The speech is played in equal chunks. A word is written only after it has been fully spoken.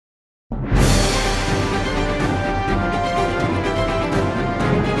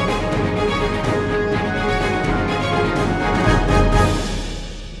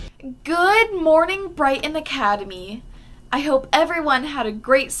Good morning, Brighton Academy. I hope everyone had a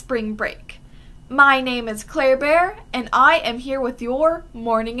great spring break. My name is Claire Bear, and I am here with your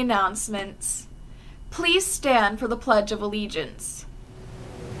morning announcements. Please stand for the Pledge of Allegiance.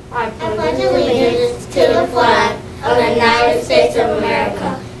 I pledge allegiance to the flag of the United States of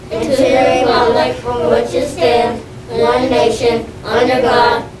America and to the republic for which it stands, one nation, under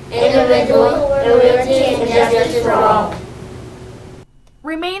God, indivisible, with liberty and justice for all.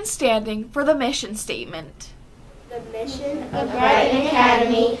 Remain standing for the mission statement. The mission of Brighton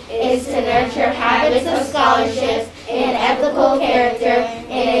Academy is to nurture habits of scholarships and ethical character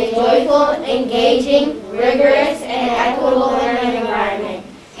in a joyful, engaging, rigorous, and equitable learning environment.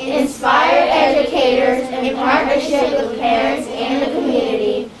 Inspired educators in partnership with parents and the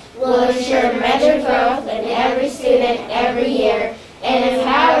community will ensure measured growth in every student every year and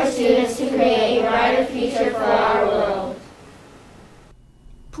empower students to create a brighter future for our world.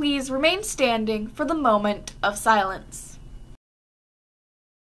 Please remain standing for the moment of silence.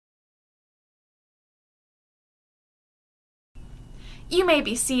 You may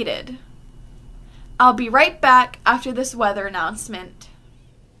be seated. I'll be right back after this weather announcement.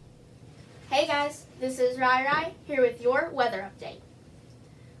 Hey guys, this is Rai Rai here with your weather update.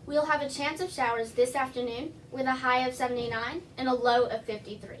 We'll have a chance of showers this afternoon with a high of 79 and a low of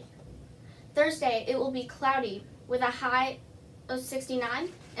 53. Thursday, it will be cloudy with a high of 69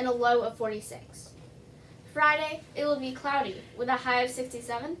 and a low of 46. Friday, it will be cloudy with a high of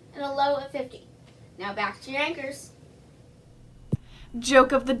 67 and a low of 50. Now back to your anchors.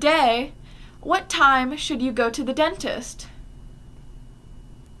 Joke of the day. What time should you go to the dentist?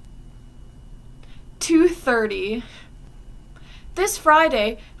 2:30. This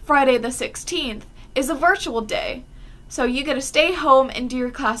Friday, Friday the 16th, is a virtual day, so you get to stay home and do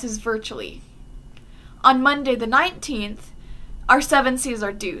your classes virtually. On Monday the 19th, our 7Cs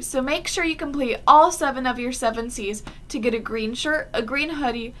are due, so make sure you complete all 7 of your 7Cs to get a green shirt, a green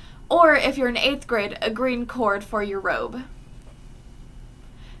hoodie, or if you're in 8th grade, a green cord for your robe.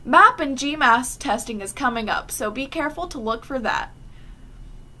 MAP and GMAS testing is coming up, so be careful to look for that.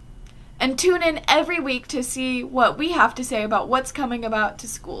 And tune in every week to see what we have to say about what's coming about to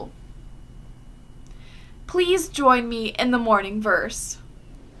school. Please join me in the morning verse.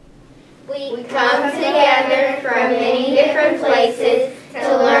 We come together from many different places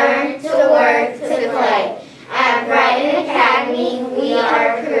to learn, to work, to play. At Brighton Academy, we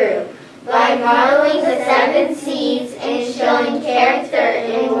are a crew. By modeling the 7 C's and showing character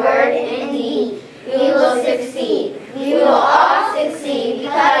in word and deed, we will succeed. We will all succeed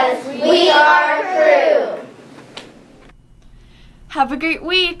because we are a crew. Have a great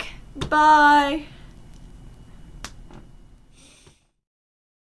week. Bye.